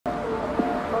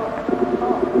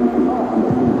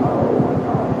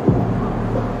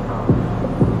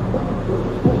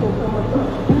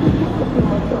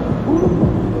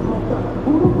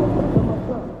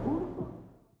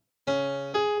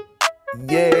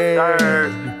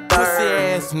Yeah, pussy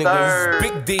ass niggas,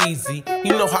 big Deezy.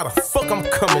 You know how the fuck I'm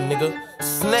coming, nigga.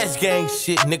 Snatch gang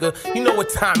shit, nigga. You know what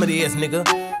time it is, nigga.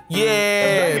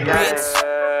 Yeah, bitch.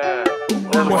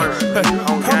 I'm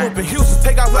up in Houston,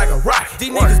 take off like a rocket. These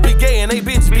niggas be gay and they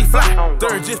bitches be fly.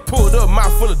 Third just pulled up,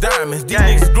 mouth full of diamonds. These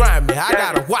niggas grind me, I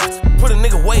gotta watch. Put a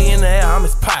nigga way in the air, I'm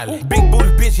his pilot. Big booty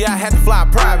bitch, yeah, I had to fly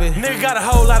private. Nigga got a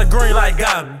whole lot of green like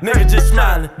Goblin. Nigga just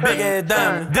smiling, big ass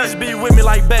diamond. Deezy be with me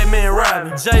like Batman and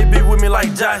Robin. Jay be with me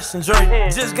like Josh and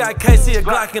Drake. Just got KC a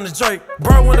Glock in the Drake.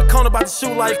 Bro in the corner about to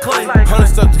shoot like Clay. Hundred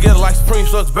stuck together like Supreme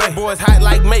Slugs Bay. Boys hot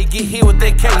like May, get hit with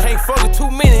that cake. Can't fuck with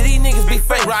too many, these niggas be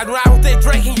fake. Riding around with that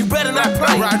Drake and you better not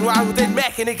play. Riding around with that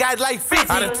Mac and it got like 50.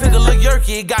 I done took a little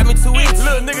yerky, it got me too itchy.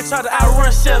 Little nigga try to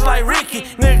outrun shells like Ricky.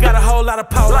 Nigga got a whole lot of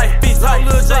power like bitch. Like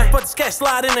Lil J, but the scat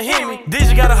slide in the Hemi.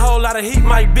 Deezy got a whole lot of heat,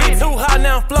 Mike bitch. Too hot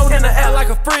now, I'm floating in the air like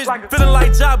a fridge. Feeling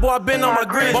like job, boy, I been on my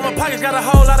grid. But my pockets got a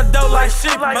whole lot of dough like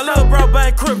shit. My little bro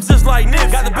bang crip just like Nip.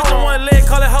 Got the bitch on one leg,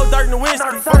 call that hoe Dirt in the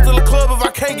Winston. Fuck to the club if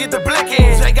I can't get the black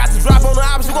in. Jay got the drop on the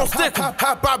opps, we gon' stick him.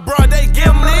 Hop out broad, they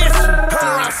give him this. 100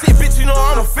 round shit, bitch, you know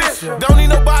I'm official. Don't need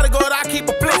no bodyguard, I keep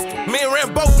a pistol. Me and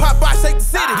Rambo pop by, shake the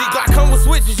city. These Glock come with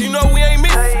switches, you know we ain't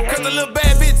missing. Cause the little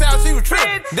bad bitch out, she was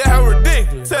tripping. That how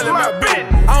ridiculous, tell him my bitch.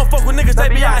 I don't fuck with niggas, they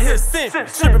be out here simping.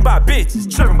 Tripping by bitches,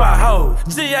 tripping by hoes.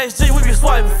 GHG, we be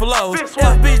swiping for lows.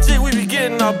 FBG, we be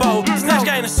getting our bow. Snatch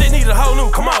gang and shit need a whole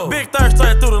new commode. Big thirst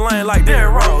straight through the lane like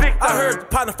Derrick Rose. I heard the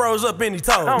partner froze up in his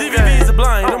toe. DVVs are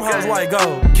blind, them hoes white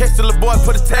gold. Catch the little boy,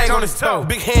 put his tag on his toe.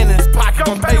 Big hand in his pocket,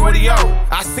 gon' pay what he owe.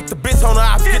 I stick the bitch on the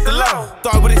ops, get the low.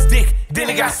 Thought with his dick, then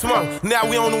he got smoked. Now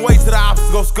we on the way to the ops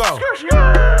to go score.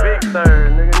 Big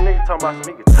third, nigga talking about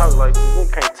some, he can talk like this,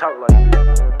 nigga can't talk like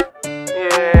this, man.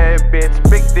 Yeah, bitch,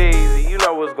 big Deezy, you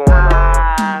know what's going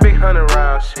on. Big 100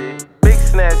 round shit, big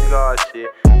snatch guard shit.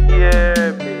 Yeah,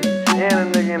 bitch,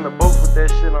 and a nigga in the booth with that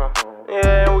shit on.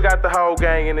 Yeah, we got the whole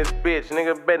gang in this bitch,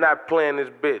 nigga. Better not play in this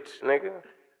bitch, nigga.